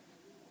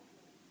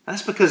 And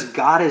that's because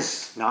God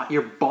is not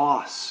your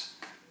boss.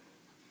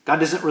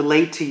 God doesn't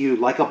relate to you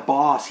like a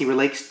boss. He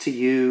relates to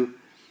you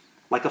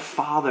like a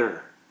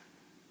father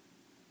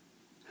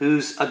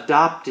who's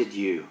adopted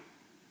you.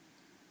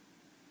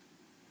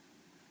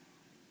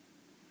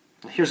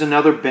 Here's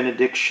another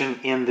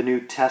benediction in the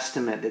New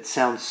Testament that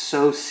sounds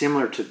so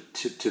similar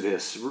to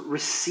this.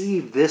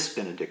 Receive this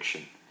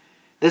benediction,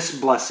 this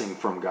blessing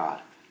from God.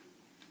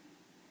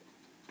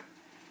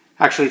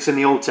 Actually, it's in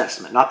the Old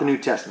Testament, not the New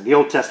Testament. The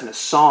Old Testament,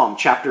 Psalm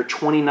chapter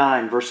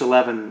 29, verse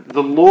 11.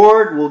 The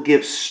Lord will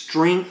give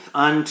strength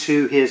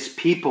unto his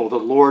people. The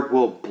Lord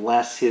will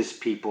bless his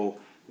people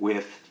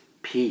with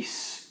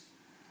peace.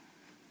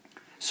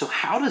 So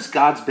how does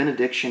God's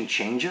benediction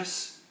change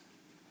us?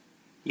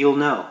 You'll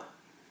know.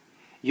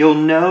 You'll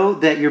know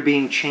that you're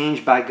being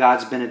changed by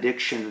God's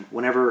benediction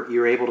whenever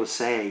you're able to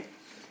say,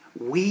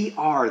 we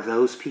are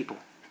those people.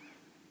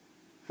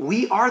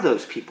 We are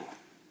those people.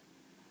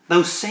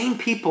 Those same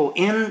people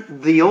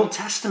in the Old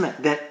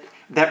Testament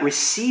that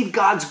receive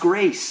God's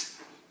grace.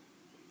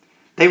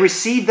 They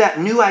receive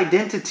that new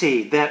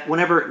identity that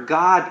whenever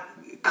God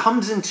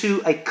comes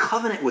into a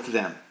covenant with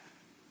them,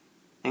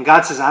 and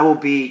God says, I will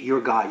be your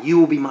God, you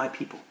will be my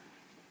people.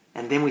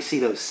 And then we see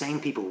those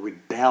same people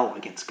rebel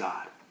against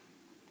God.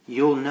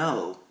 You'll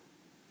know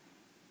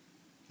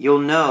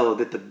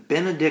that the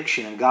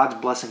benediction and God's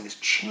blessing is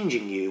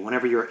changing you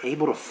whenever you're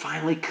able to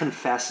finally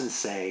confess and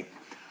say,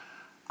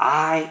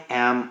 I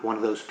am one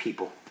of those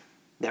people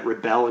that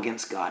rebel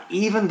against God.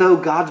 Even though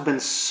God's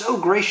been so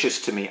gracious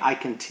to me, I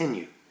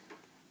continue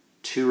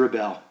to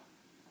rebel.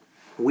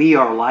 We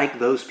are like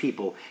those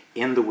people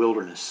in the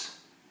wilderness.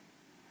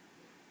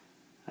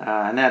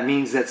 And that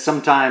means that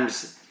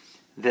sometimes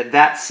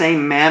that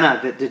same manna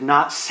that did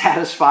not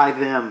satisfy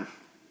them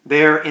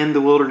there in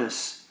the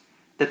wilderness,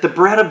 that the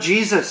bread of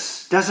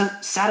Jesus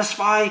doesn't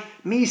satisfy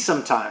me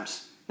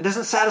sometimes. It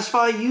doesn't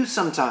satisfy you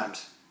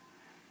sometimes.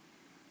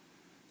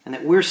 And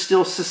that we're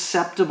still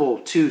susceptible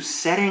to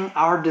setting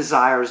our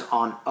desires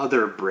on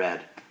other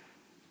bread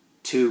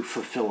to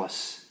fulfill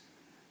us.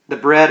 The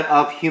bread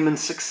of human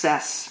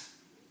success,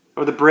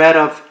 or the bread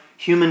of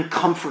human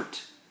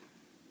comfort,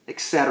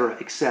 etc.,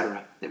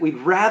 etc. That we'd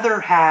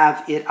rather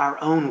have it our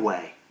own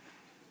way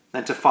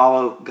than to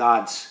follow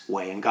God's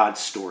way and God's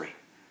story.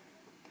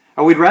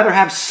 Or we'd rather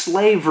have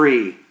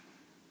slavery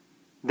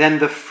than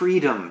the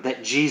freedom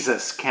that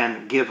Jesus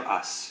can give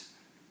us.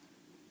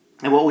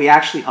 And what we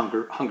actually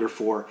hunger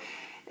for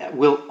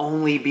will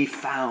only be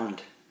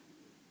found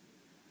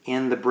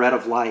in the bread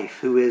of life,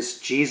 who is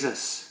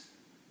Jesus.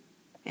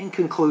 In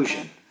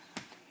conclusion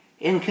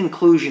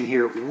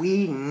here,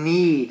 we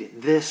need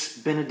this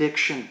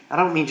benediction. I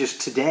don't mean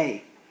just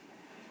today.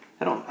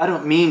 I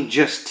don't mean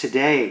just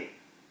today.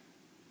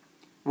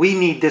 We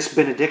need this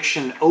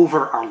benediction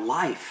over our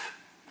life.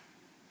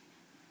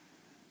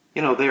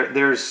 You know,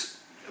 there's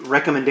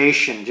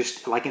recommendation,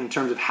 just like in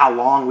terms of how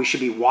long we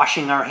should be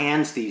washing our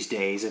hands these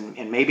days,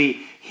 and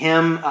maybe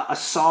hymn a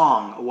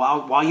song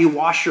while you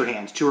wash your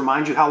hands to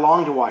remind you how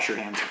long to wash your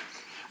hands.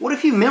 What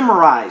if you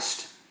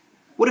memorized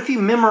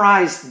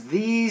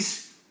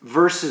these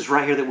verses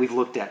right here that we've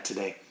looked at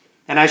today?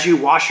 And as you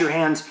wash your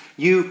hands,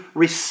 you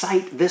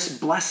recite this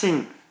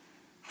blessing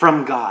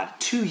from God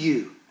to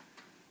you.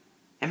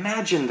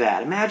 Imagine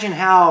that. Imagine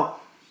how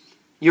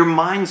your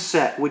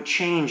mindset would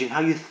change and how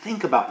you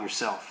think about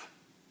yourself.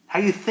 How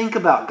you think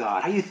about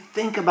God, how you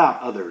think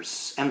about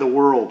others and the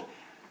world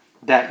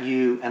that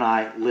you and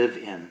I live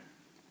in.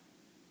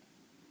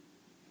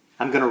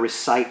 I'm going to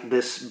recite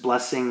this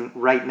blessing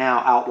right now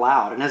out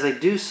loud. And as I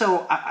do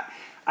so,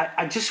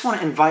 I just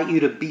want to invite you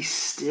to be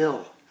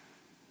still.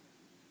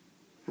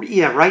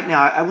 Yeah, right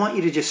now, I want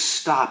you to just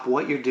stop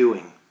what you're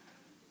doing.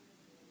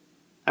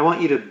 I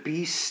want you to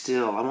be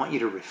still. I want you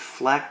to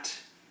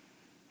reflect.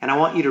 And I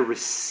want you to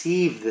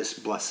receive this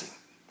blessing.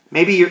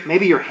 Maybe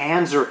your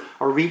hands are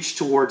reached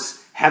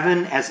towards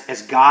heaven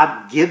as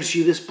God gives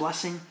you this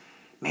blessing.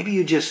 Maybe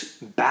you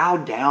just bow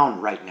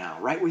down right now,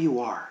 right where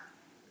you are.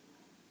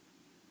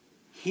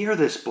 Hear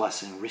this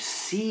blessing.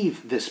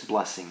 Receive this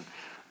blessing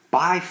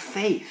by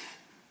faith.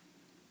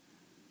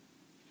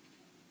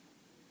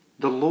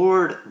 The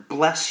Lord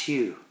bless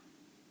you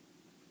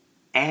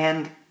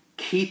and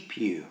keep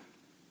you.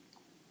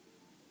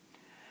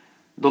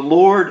 The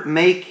Lord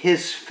make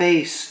his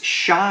face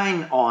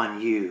shine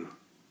on you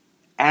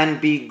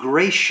and be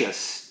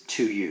gracious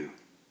to you.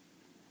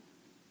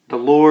 The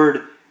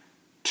Lord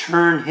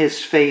turn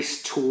his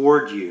face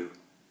toward you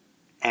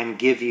and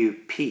give you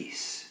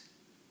peace.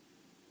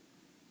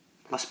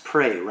 Let's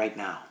pray right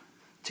now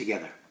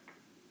together.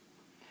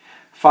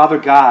 Father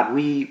God,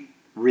 we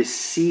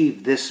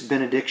receive this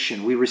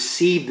benediction. We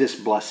receive this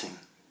blessing.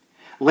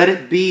 Let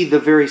it be the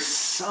very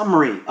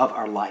summary of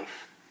our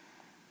life.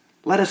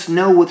 Let us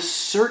know with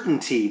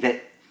certainty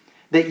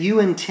that you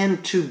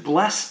intend to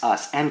bless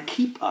us and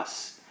keep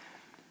us.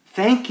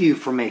 Thank you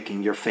for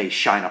making your face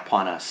shine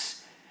upon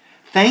us.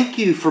 Thank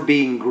you for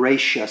being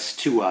gracious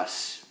to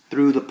us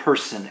through the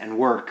person and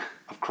work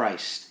of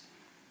Christ.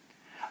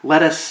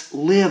 Let us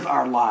live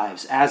our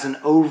lives as an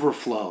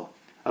overflow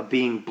of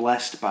being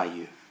blessed by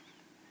you.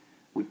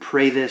 We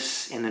pray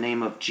this in the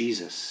name of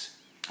Jesus,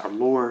 our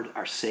Lord,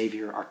 our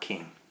Savior, our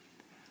King.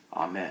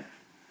 Amen.